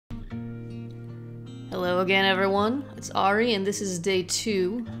Hello again, everyone. It's Ari, and this is day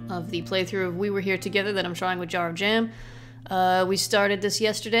 2 of the playthrough of We Were Here Together that I'm trying with Jar of Jam. We started this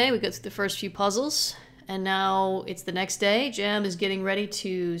yesterday, we got through the first few puzzles, and now it's the next day. Jam is getting ready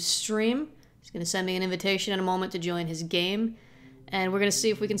to stream. He's going to send me an invitation in a moment to join his game, and we're going to see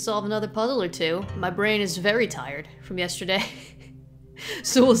if we can solve another puzzle or two. My brain is very tired from yesterday,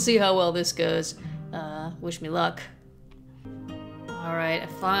 so we'll see how well this goes. Wish me luck. Alright, I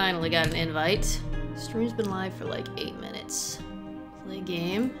finally got an invite. Stream's been live for like 8 minutes. Play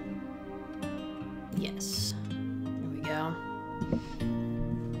game. Yes. Here we go.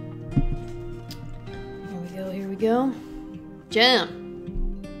 Here we go.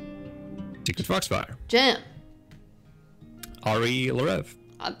 Jam. Secret Foxfire. Jam. ARI'S.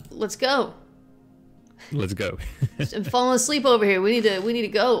 Let's go. Let's go. I'm falling asleep over here. We need to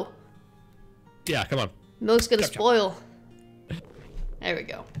go. Yeah, come on. Milk's gonna spoil. There we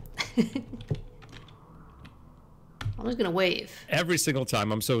go. I'm just gonna wave. Every single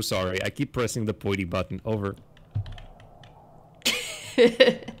time, I'm so sorry. I keep pressing the pointy button over.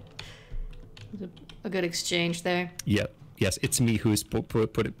 A good exchange there. Yeah, yes, it's me who's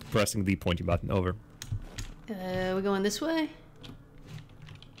pressing the pointy button over. We're going this way?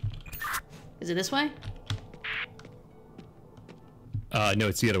 Is it this way? No,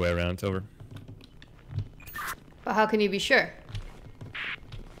 it's the other way around, over. But how can you be sure?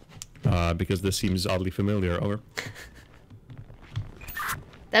 Because this seems oddly familiar, over.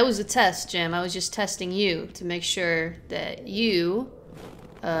 That was a test, Jim. I was just testing you to make sure that you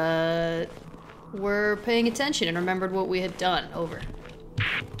were paying attention and remembered what we had done. Over.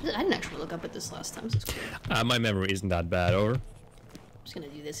 I didn't actually look up at this last time. This is cool. My memory isn't that bad, over. I'm just gonna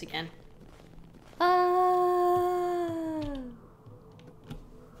do this again.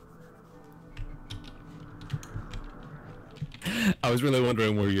 I was really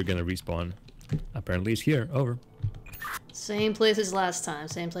wondering where you're gonna respawn. Apparently it's here, over. Same place as last time,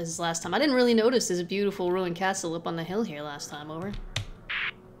 same place as last time. I didn't really notice there's a beautiful ruined castle up on the hill here last time, over.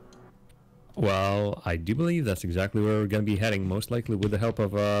 Well, I do believe that's exactly where we're gonna be heading, most likely with the help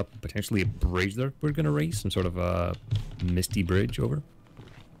of potentially a bridge that we're gonna raise, some sort of a misty bridge, over.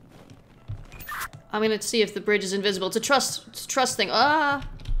 I'm gonna see if the bridge is invisible. It's a trust thing.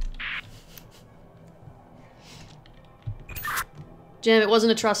 Jam, it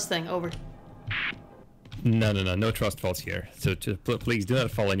wasn't a trust thing, over. No trust falls here. So please do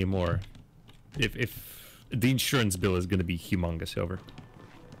not fall anymore. If the insurance bill is gonna be humongous, over.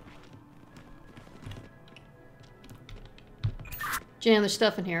 Jam, there's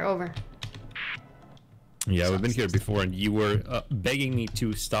stuff in here, over. Yeah, we've been here before, and you were begging me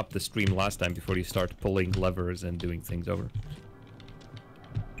to stop the stream last time before you start pulling levers and doing things, over.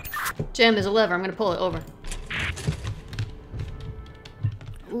 Jam, there's a lever. I'm gonna pull it, over.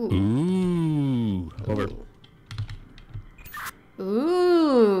 Ooh. Over.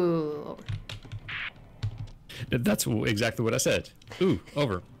 Ooh. Over. That's exactly what I said. Ooh,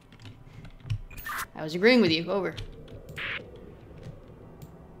 over. I was agreeing with you, over.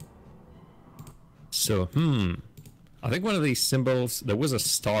 So, I think one of these symbols, there was a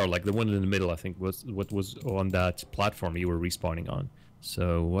star, like the one in the middle, I think, was what was on that platform you were respawning on.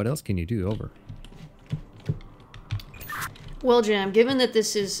 So, what else can you do, over? Well, Jam, given that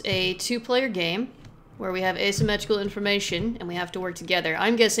this is a 2-player game, where we have asymmetrical information and we have to work together,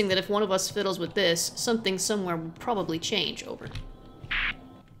 I'm guessing that if one of us fiddles with this, something somewhere will probably change, over.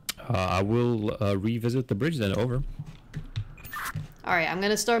 I will revisit the bridge then, over. Alright, I'm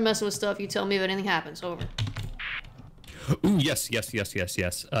gonna start messing with stuff. You tell me if anything happens, over. Ooh, yes.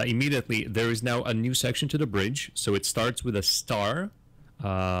 Immediately, there is now a new section to the bridge. So it starts with a star.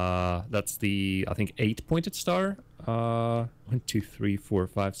 That's the, I think, 8-pointed star. 1, 2, 3, 4,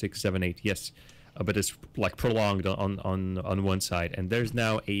 5, 6, 7, 8. Yes. But it's like prolonged on one side. And there's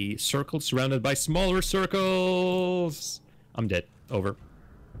now a circle surrounded by smaller circles. I'm dead. Over.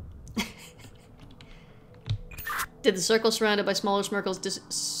 Did the circle surrounded by smaller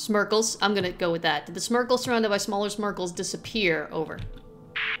smirkles, I'm gonna go with that. Did the smirkle surrounded by smaller smirkles disappear, over?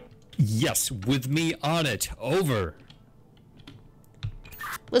 Yes, with me on it, over.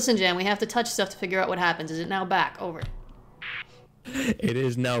 Listen, Jam, we have to touch stuff to figure out what happens. Is it now back, over? It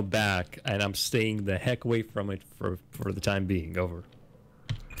is now back, and I'm staying the heck away from it for the time being, over.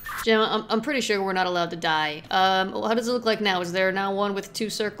 Jam, I'm pretty sure we're not allowed to die. How does it look like now? Is there now one with 2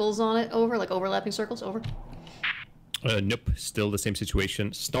 circles on it, over? Like overlapping circles, over? Nope, still the same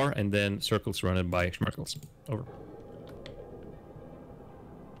situation. Star and then circle surrounded by schmirkles. Over.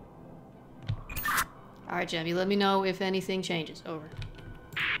 Alright, Jam, you let me know if anything changes. Over.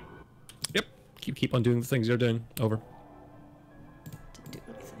 Yep, keep on doing the things you're doing. Over. Didn't do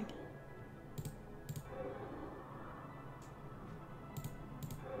anything.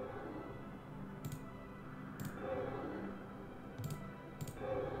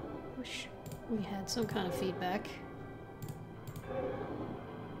 had some kind of feedback.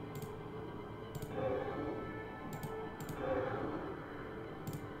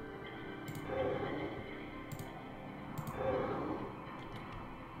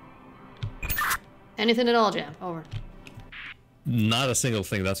 Anything at all, Jam? Over. Not a single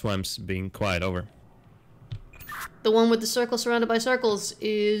thing. That's why I'm being quiet. Over. The one with the circle surrounded by circles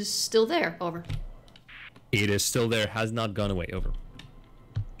is still there. Over. It is still there. Has not gone away. Over.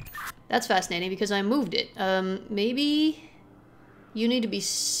 That's fascinating because I moved it. Maybe you need to be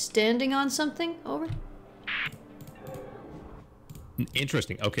standing on something? Over.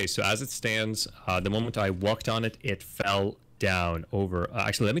 Interesting. Okay, so as it stands, the moment I walked on it, it fell down. Over.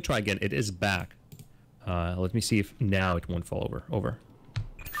 Actually, let me try again. It is back. Let me see if now it won't fall over. Over.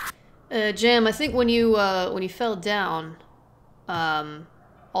 Jam, I think when you fell down,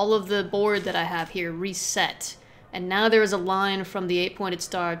 all of the board that I have here reset, and now there is a line from the 8-pointed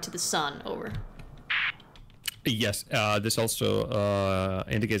star to the sun. Over. Yes, this also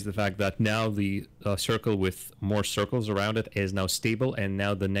indicates the fact that now the circle with more circles around it is now stable, and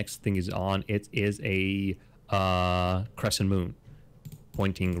now the next thing is on. It is a crescent moon,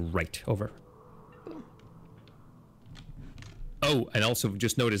 pointing right. Over. Oh, and also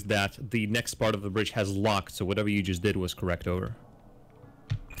just noticed that the next part of the bridge has locked, so whatever you just did was correct. Over.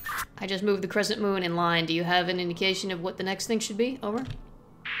 I just moved the crescent moon in line. Do you have an indication of what the next thing should be? Over.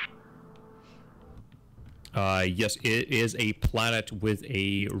 Yes, it is a planet with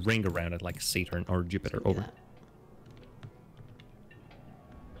a ring around it, like Saturn or Jupiter. Over.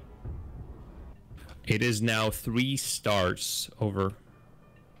 It is now 3 stars. Over.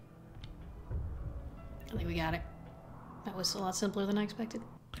 I think we got it. That was a lot simpler than I expected.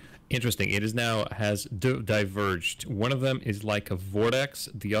 Interesting. It is now has diverged. One of them is like a vortex.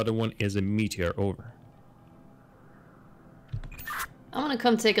 The other one is a meteor. Over. I'm gonna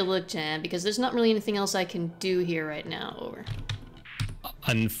come take a look, Jan, because there's not really anything else I can do here right now. Over.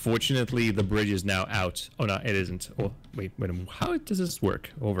 Unfortunately, the bridge is now out. Oh, no, it isn't. Oh, wait a minute. How does this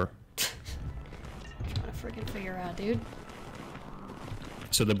work? Over. I'm trying to freaking figure out, dude.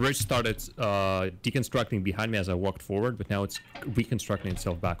 So the bridge started deconstructing behind me as I walked forward, but now it's reconstructing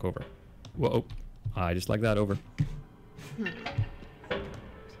itself back. Over. Whoa. I just like that. Over.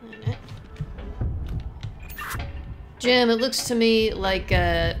 Jim, it looks to me like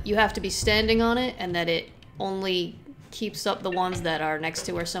you have to be standing on it, and that it only keeps up the ones that are next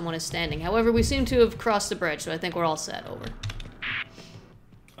to where someone is standing. However, we seem to have crossed the bridge, so I think we're all set. Over.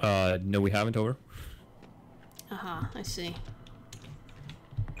 No, we haven't. Over. I see.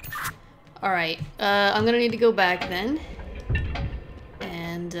 Alright, I'm gonna need to go back then.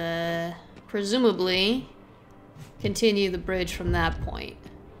 And, presumably continue the bridge from that point.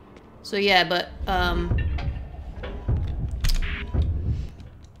 So yeah, but,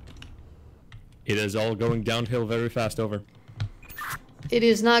 it is all going downhill very fast. Over. It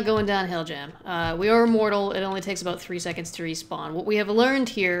is not going downhill, Jam. We are immortal. It only takes about 3 seconds to respawn. What we have learned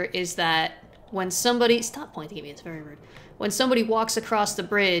here is that when somebody... Stop pointing at me, it's very rude. When somebody walks across the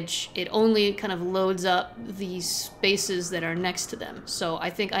bridge, it only kind of loads up these spaces that are next to them. So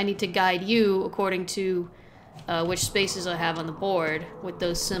I think I need to guide you according to which spaces I have on the board with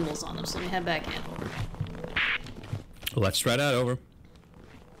those symbols on them. So let me head back in. Over. Let's try that. Over.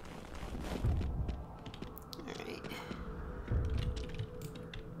 Alright.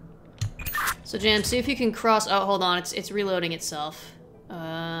 So Jam, see if you can cross... Oh, hold on. It's reloading itself.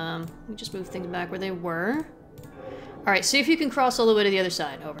 Let me just move things back where they were. Alright, see if you can cross all the way to the other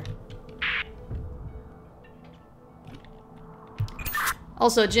side. Over.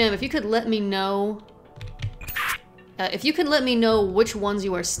 Also, Jim, if you could let me know... which ones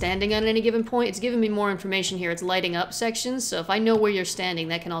you are standing on at any given point, it's giving me more information here. It's lighting up sections, so if I know where you're standing,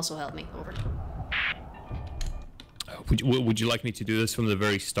 that can also help me. Over. Would you like me to do this from the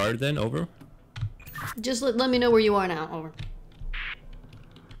very start then? Over. Just let me know where you are now. Over.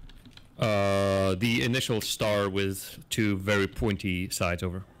 The initial star with 2 very pointy sides.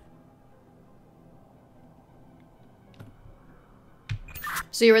 Over.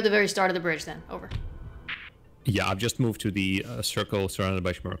 So you're at the very start of the bridge then. Over. Yeah, I've just moved to the circle surrounded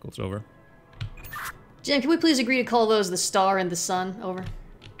by schmirkles. Over. Jen, can we please agree to call those the star and the sun? Over.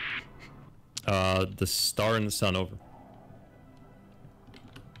 The star and the sun. Over.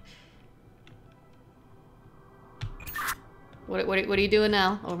 What are you doing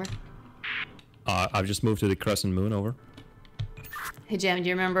now? Over. I've just moved to the crescent moon. Over. Hey, Jam, do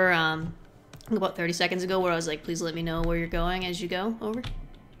you remember about 30 seconds ago where I was like, please let me know where you're going as you go? Over.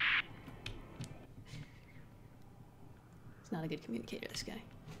 It's not a good communicator, this guy.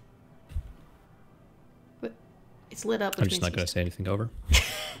 But it's lit up. I'm just not going to say anything. Over.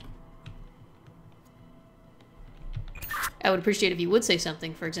 I would appreciate if you would say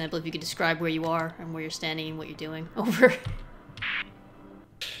something. For example, if you could describe where you are and where you're standing and what you're doing. Over.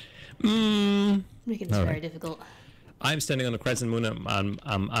 Making this very difficult. I'm standing on a crescent moon.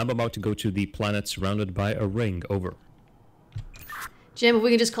 I'm about to go to the planet surrounded by a ring. Over. Jim, if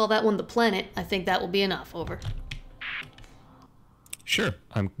we can just call that one the planet, I think that will be enough. Over. Sure.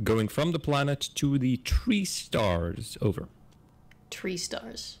 I'm going from the planet to the tree stars. Over. Tree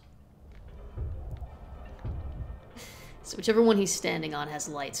stars. So whichever one he's standing on has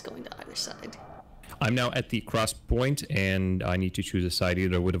lights going to either side. I'm now at the cross point, and I need to choose a side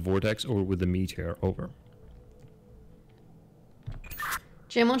either with a vortex or with a meteor. Over.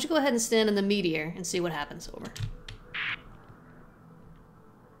 Jim, why don't you go ahead and stand in the meteor and see what happens. Over.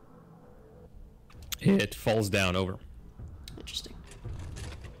 It falls down. Over. Interesting.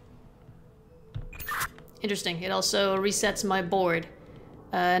 Interesting. It also resets my board.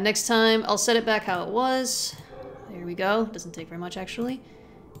 Next time, I'll set it back how it was. There we go. Doesn't take very much, actually.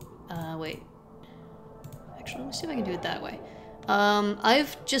 Wait. Actually, let me see if I can do it that way.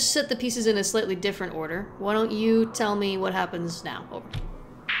 I've just set the pieces in a slightly different order. Why don't you tell me what happens now? Over.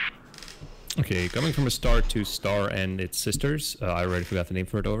 Okay, coming from a star to star and its sisters. I already forgot the name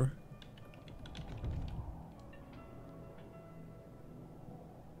for it. Over.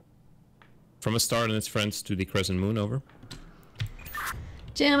 From a star and its friends to the crescent moon. Over.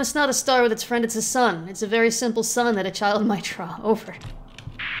 Jim, it's not a star with its friend, it's a sun. It's a very simple sun that a child might draw. Over.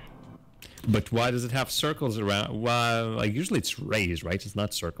 But why does it have circles around? Well, like usually it's rays, right? It's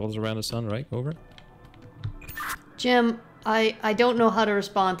not circles around the sun, right? Over. Jim, I don't know how to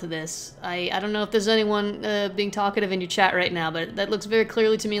respond to this. I don't know if there's anyone being talkative in your chat right now, but that looks very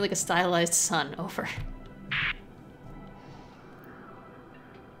clearly to me like a stylized sun. Over.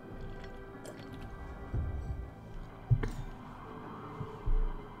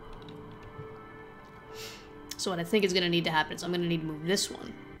 So what I think is going to need to happen is I'm going to need to move this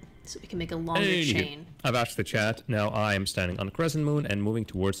one so we can make a longer chain. I've asked the chat. Now I am standing on the crescent moon and moving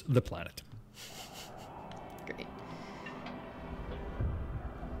towards the planet. Great.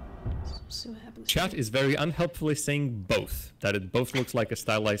 So see what happens. Chat is very unhelpfully saying both. That it both looks like a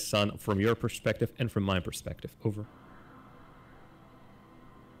stylized sun from your perspective and from my perspective. Over.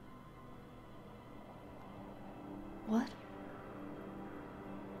 What?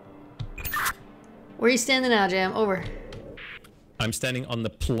 Where are you standing now, Jam? Over. I'm standing on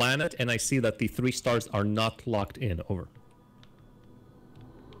the planet, and I see that the three stars are not locked in. Over.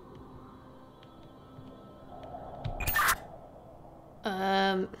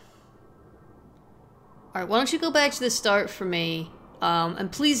 Alright, why don't you go back to the start for me,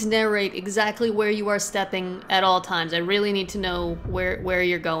 and please narrate exactly where you are stepping at all times. I really need to know where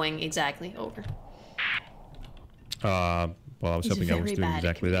you're going exactly. Over. Well, I was hoping I was doing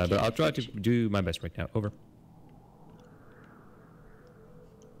exactly that, but I'll try to do my best right now. Over.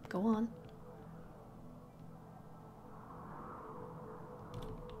 Go on.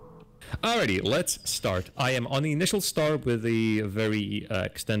 Alrighty, let's start. I am on the initial star with the very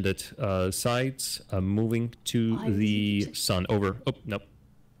extended sides, moving to the sun. Over. Oh, nope.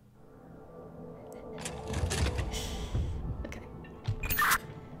 Okay.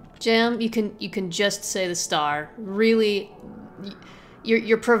 Jam, you can just say the star. Really,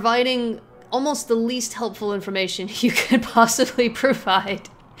 you're providing almost the least helpful information you could possibly provide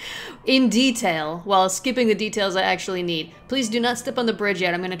in detail while skipping the details I actually need. Please do not step on the bridge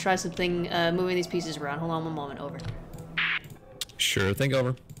yet. I'm going to try something moving these pieces around. Hold on one moment. Over. Sure thing.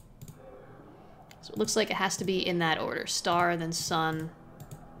 Over. So it looks like it has to be in that order. Star, then sun.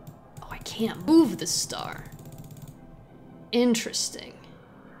 Oh, I can't move the star. Interesting.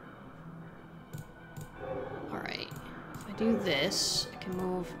 Alright. If I do this, I can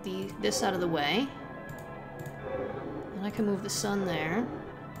move this out of the way. And I can move the sun there.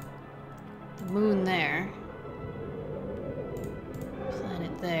 The moon there.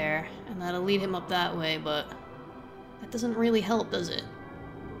 Planet there. And that'll lead him up that way, but that doesn't really help, does it?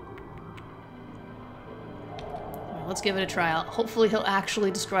 Well, let's give it a try. Hopefully he'll actually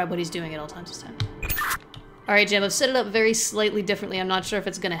describe what he's doing at all times this time. Alright, Jim, I've set it up very slightly differently. I'm not sure if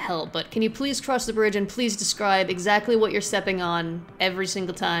it's going to help, but can you please cross the bridge and please describe exactly what you're stepping on every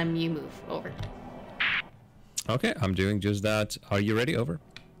single time you move? Over. Okay, I'm doing just that. Are you ready? Over.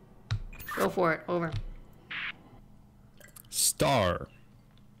 Go for it. Over. Star.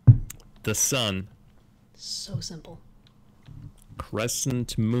 The sun. So simple.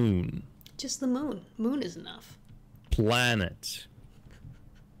 Crescent moon. Just the moon. Moon is enough. Planet.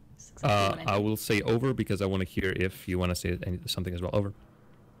 I will say over because I want to hear if you want to say something as well. Over.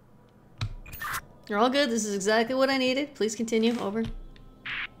 You're all good. This is exactly what I needed. Please continue. Over.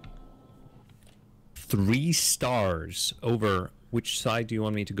 3 stars. Over. Which side do you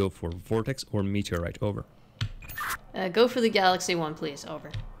want me to go for? Vortex or meteorite? Over. Go for the galaxy one, please.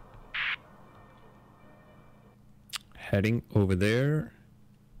 Over. Heading over there.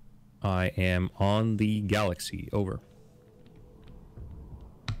 I am on the galaxy. Over.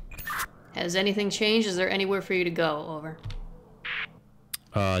 Has anything changed? Is there anywhere for you to go? Over.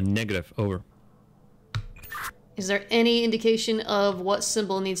 Negative. Over. Is there any indication of what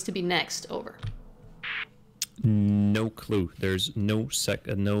symbol needs to be next? Over. No clue. There's no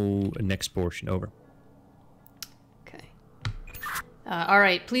next portion. Over. Okay. All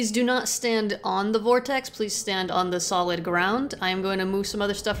right. Please do not stand on the vortex. Please stand on the solid ground. I am going to move some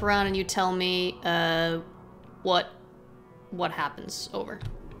other stuff around, and you tell me what happens. Over.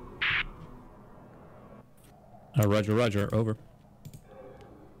 Roger, roger. Over.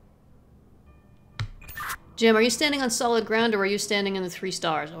 Jim, are you standing on solid ground, or are you standing in the 3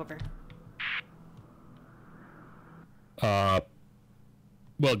 stars? Over.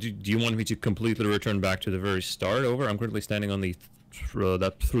 Well, do you want me to completely return back to the very start? Over. I'm currently standing on the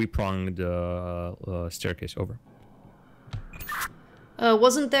that 3-pronged staircase. Over.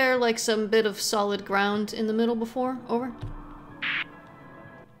 Wasn't there like some bit of solid ground in the middle before? Over.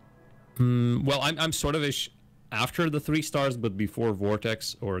 Well, I'm sort of ish after the 3 stars, but before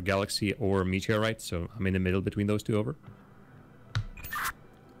vortex or galaxy or meteorite, so I'm in the middle between those two. Over.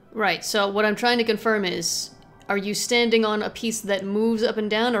 Right. So what I'm trying to confirm is, are you standing on a piece that moves up and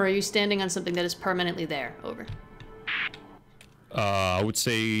down, or are you standing on something that is permanently there? Over. I would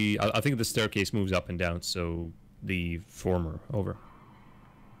say I think the staircase moves up and down, so the former. Over.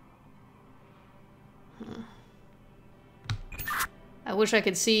 I wish I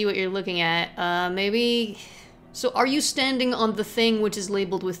could see what you're looking at. Maybe. So are you standing on the thing which is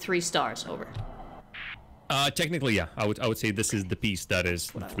labeled with 3 stars? Over. Technically, yeah. I would say this is the piece that is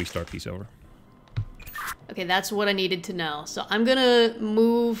the 3-star piece. Over. Okay, that's what I needed to know. So I'm gonna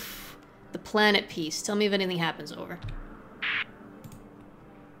move the planet piece. Tell me if anything happens. Over.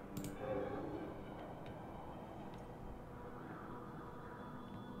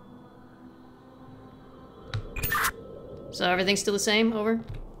 So everything's still the same? Over.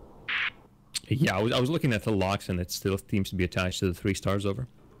 Yeah, I was looking at the locks, and it still seems to be attached to the 3 stars. Over.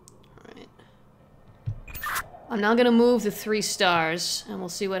 Alright. I'm now gonna move the 3 stars, and we'll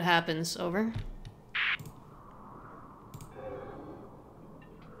see what happens. Over.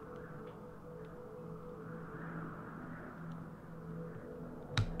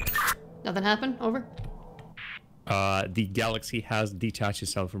 Nothing happened? Over. The galaxy has detached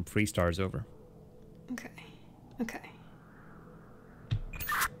itself from 3 stars. Over. Okay. Okay.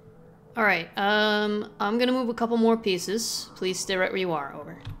 Alright, I'm gonna move a couple more pieces. Please stay right where you are.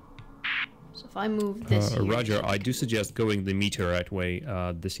 Over. So if I move this here, Roger, I do suggest going the meteorite way.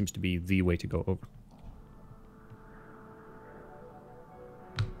 This seems to be the way to go. Over.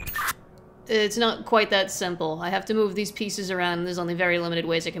 It's not quite that simple. I have to move these pieces around, and there's only very limited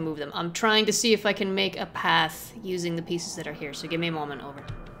ways I can move them. I'm trying to see if I can make a path using the pieces that are here, so give me a moment. Over.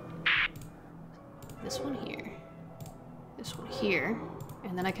 This one here. This one here.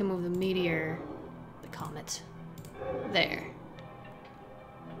 And then I can move the meteor, the comet, there.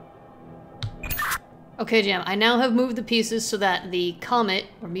 Okay, Jam, I now have moved the pieces so that the comet,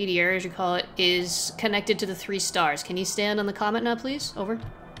 or meteor as you call it, is connected to the 3 stars. Can you stand on the comet now, please? Over.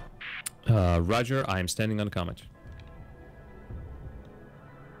 Roger, I am standing on the comet.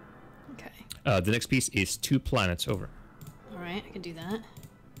 Okay. The next piece is 2 planets. Over. Alright, I can do that.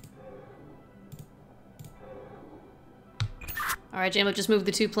 Alright, Jam, just move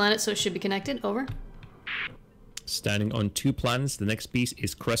the 2 planets so it should be connected. Over. Standing on 2 planets, the next piece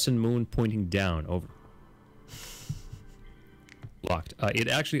is crescent moon pointing down. Over. Locked. It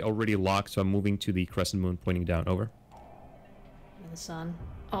actually already locked, so I'm moving to the crescent moon pointing down. Over. And the sun.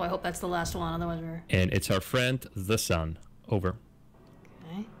 Oh, I hope that's the last one, otherwise we're... And it's our friend, the sun. Over.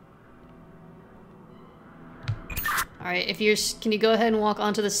 Okay. Alright, if you're... Can you go ahead and walk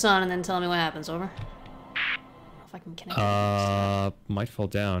onto the sun and then tell me what happens? Over. If I can connect might fall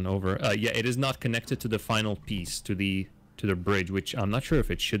down. Over. Yeah, it is not connected to the final piece, to the bridge, which I'm not sure if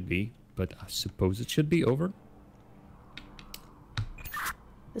it should be, but I suppose it should be. Over.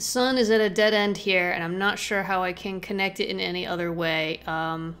 The sun is at a dead end here, and I'm not sure how I can connect it in any other way.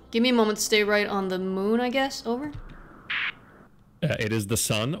 Give me a moment to stay right on the moon, I guess. Over. It is the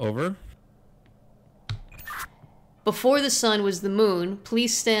sun. Over. Before the sun was the moon.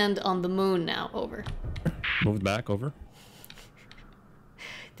 Please stand on the moon now. Over. Moved back. Over.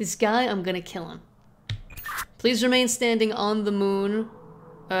 This guy, I'm gonna kill him. Please remain standing on the moon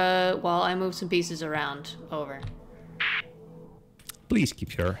while I move some pieces around. Over. Please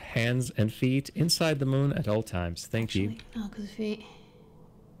keep your hands and feet inside the moon at all times. Thank you. Oh, because of feet.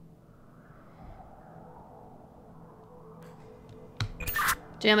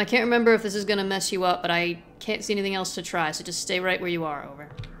 Jam, I can't remember if this is going to mess you up, but I can't see anything else to try, so just stay right where you are, over.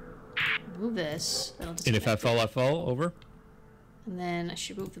 Move this. And if I fall, over. And then I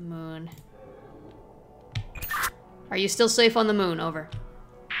should move the moon. Are you still safe on the moon, over?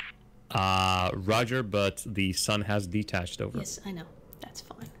 Roger, but the sun has detached, over. Yes, I know. That's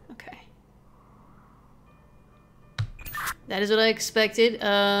fine. Okay. That is what I expected.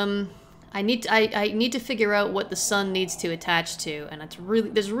 I need to figure out what the sun needs to attach to, and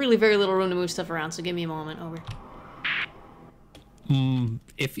there's really very little room to move stuff around. So give me a moment, over.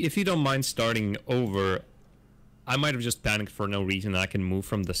 If you don't mind starting over, I might have just panicked for no reason. I can move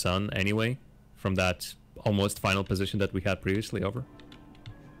from the sun anyway, from that almost final position that we had previously, over.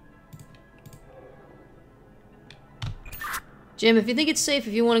 Jim, if you think it's safe,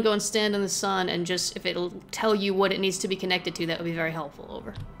 if you want to go and stand in the sun and just if it'll tell you what it needs to be connected to, that would be very helpful,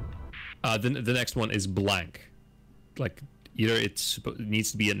 over. The next one is blank. Like, either it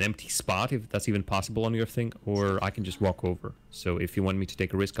needs to be an empty spot, if that's even possible on your thing, or I can just walk over. So if you want me to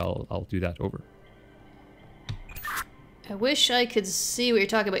take a risk, I'll do that, over. I wish I could see what you're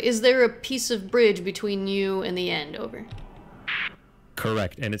talking about. Is there a piece of bridge between you and the end, over?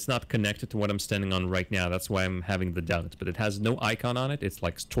 Correct, and it's not connected to what I'm standing on right now. That's why I'm having the doubt. But it has no icon on it. It's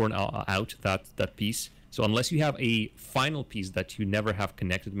like torn out, that piece. So unless you have a final piece that you never have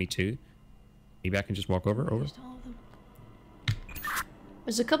connected me to, maybe I can just walk over.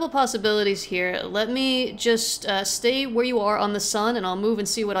 There's a couple possibilities here. Let me just stay where you are on the sun, and I'll move and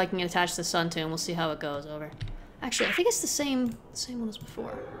see what I can attach the sun to, and we'll see how it goes, over. Actually, I think it's the same one as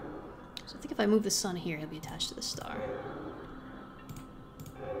before. So I think if I move the sun here, it'll be attached to the star.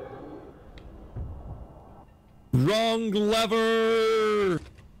 Wrong lever!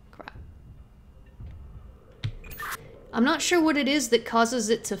 Crap. I'm not sure what it is that causes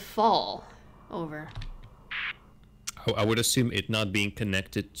it to fall, over. I would assume it not being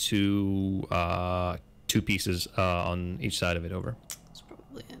connected to two pieces on each side of it, over. That's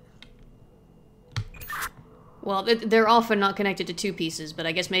probably it. Well, they're often not connected to two pieces, but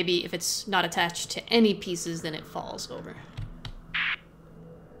I guess maybe if it's not attached to any pieces, then it falls, over.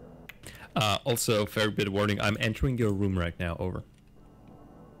 Also, fair bit of warning, I'm entering your room right now, over.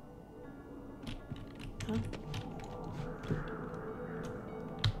 Huh?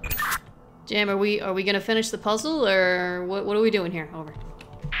 Jam, are we gonna finish the puzzle, or what are we doing here, over?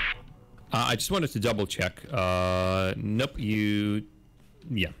 I just wanted to double check. Nope,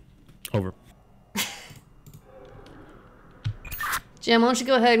 yeah, over. Jam, why don't you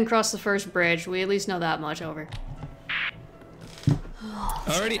go ahead and cross the first bridge? We at least know that much, over.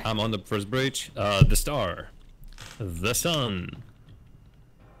 Alrighty, I'm on the first bridge. The star. The sun.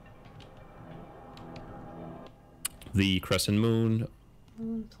 The crescent moon.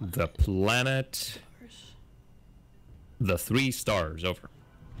 The planet. The 3 stars, over.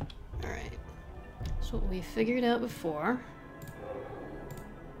 Alright. That's what we figured out before.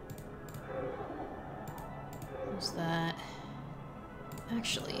 What's that?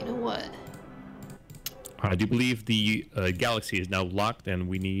 Actually, you know what? I do believe the galaxy is now locked and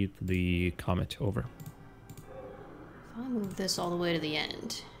we need the comet, over. If I move this all the way to the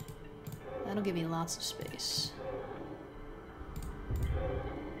end, that'll give me lots of space.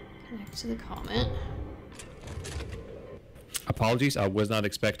 Connect to the comet. Apologies, I was not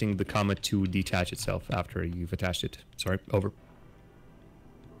expecting the comet to detach itself after you've attached it. Sorry, over.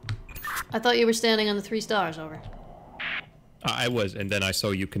 I thought you were standing on the 3 stars, over. I was, and then I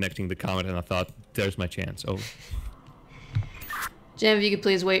saw you connecting the comet and I thought, there's my chance, over. Jam, if you could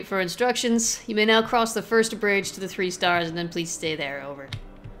please wait for instructions. You may now cross the first bridge to the 3 stars, and then please stay there, over.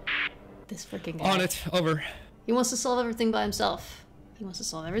 This freaking guy. On it, over. He wants to solve everything by himself. He wants to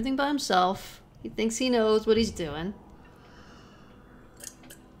solve everything by himself. He thinks he knows what he's doing.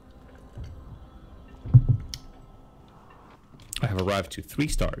 I have arrived to 3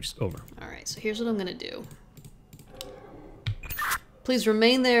 stars, over. Alright, so here's what I'm gonna do. Please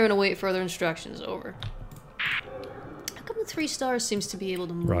remain there and await further instructions, over. How come the 3 stars seems to be able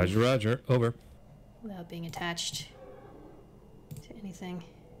to move? Roger, roger, over. Without being attached to anything.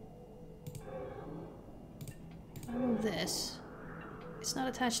 If I move this, it's not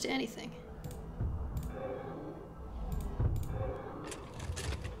attached to anything.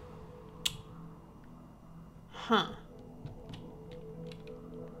 Huh.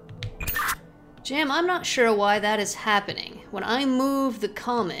 Jam, I'm not sure why that is happening. When I move the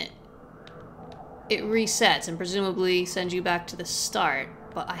comet, it resets and presumably sends you back to the start.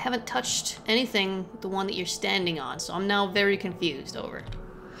 but I haven't touched anything with the one that you're standing on, so I'm now very confused. Over.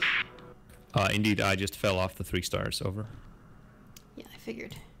 Indeed, I just fell off the 3 stars. Over. Yeah, I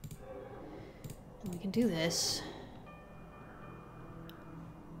figured. And we can do this.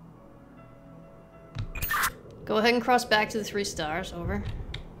 Go ahead and cross back to the 3 stars. Over.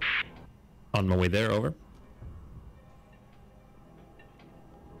 On my way there. Over.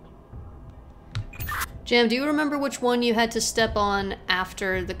 Jam, do you remember which one you had to step on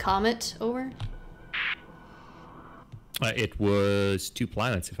after the comet? Over. It was 2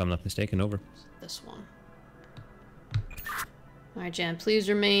 planets, if I'm not mistaken. Over. This one. Alright, Jam, please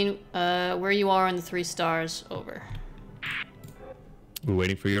remain where you are on the 3 stars. Over. We're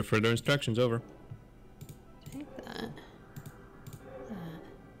waiting for your further instructions. Over. Take that.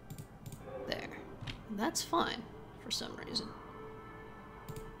 There. That's fine, for some reason.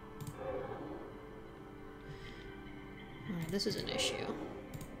 Alright, this is an issue.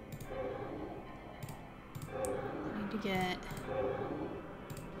 I need to get...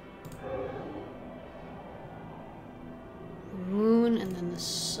 the moon and then the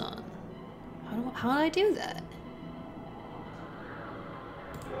sun. How do I do that?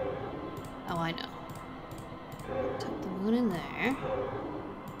 Oh, I know. Tuck the moon in there.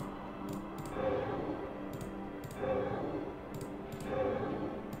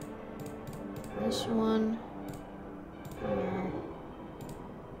 This one here.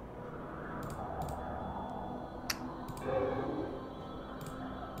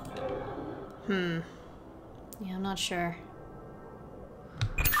 Yeah, I'm not sure.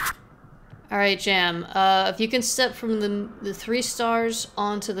 Alright, Jam. If you can step from the 3 stars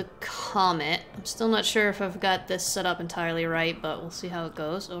onto the comet. I'm still not sure if I've got this set up entirely right, but we'll see how it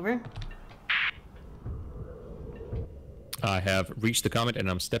goes. Over. I have reached the comet and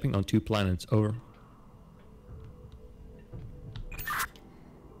I'm stepping on 2 planets. Over.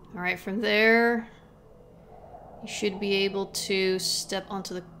 Alright, from there, you should be able to step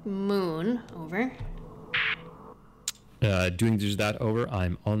onto the moon. Over. Doing just that. Over.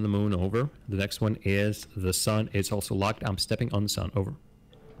 I'm on the moon. Over. The next one is the sun. It's also locked. I'm stepping on the sun. Over.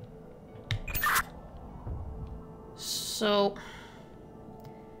 So,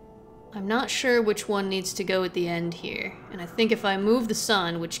 I'm not sure which one needs to go at the end here. And I think if I move the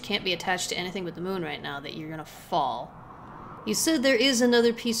sun, which can't be attached to anything but the moon right now, that you're gonna fall. You said there is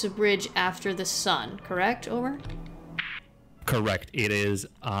another piece of bridge after the sun, correct? Over? Correct. It is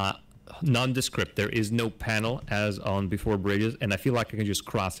nondescript. There is no panel as on before bridges, and I feel like I can just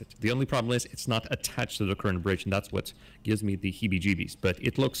cross it. The only problem is it's not attached to the current bridge, and that's what gives me the heebie-jeebies. But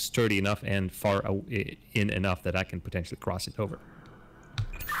it looks sturdy enough and far in enough that I can potentially cross it. Over.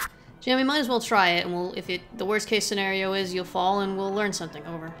 Jam, we might as well try it, and we'll, if the worst case scenario is you'll fall, and we'll learn something.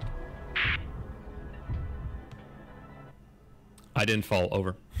 Over. I didn't fall.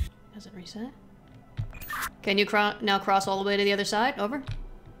 Over. Doesn't reset. Can you now cross all the way to the other side? Over.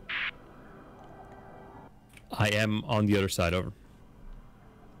 I am on the other side. Over.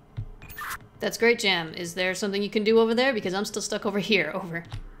 That's great, Jam. Is there something you can do over there? Because I'm still stuck over here. Over.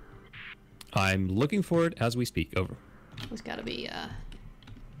 I'm looking for it as we speak. Over. There's gotta be,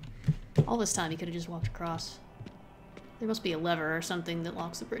 all this time he could have just walked across. There must be a lever or something that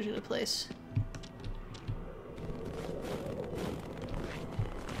locks the bridge into place.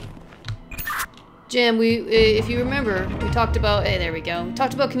 Jam, if you remember, we talked about, hey, there we go. We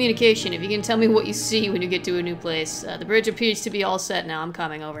talked about communication. If you can tell me what you see when you get to a new place. The bridge appears to be all set now. I'm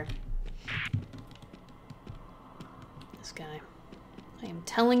coming. Over. This guy. I am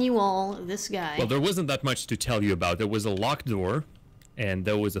telling you all, this guy. Well, there wasn't that much to tell you about. There was a locked door, and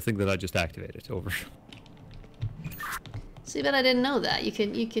there was a thing that I just activated. Over. See, but I didn't know that. You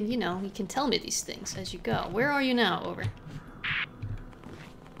can tell me these things as you go. Where are you now? Over.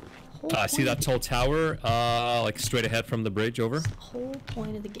 See that tall tower, like straight ahead from the bridge. Over. That's the whole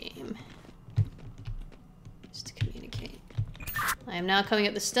point of the game. Is to communicate. I am now coming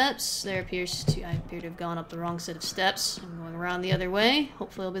up the steps. I appear to have gone up the wrong set of steps. I'm going around the other way.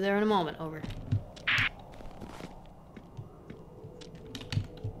 Hopefully I'll be there in a moment. Over.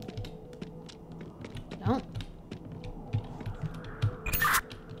 No.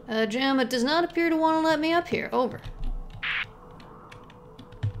 Jam, it does not appear to want to let me up here. Over.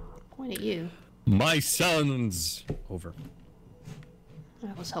 Point at you. My sons. Over.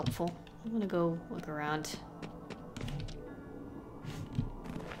 That was helpful. I'm gonna go look around.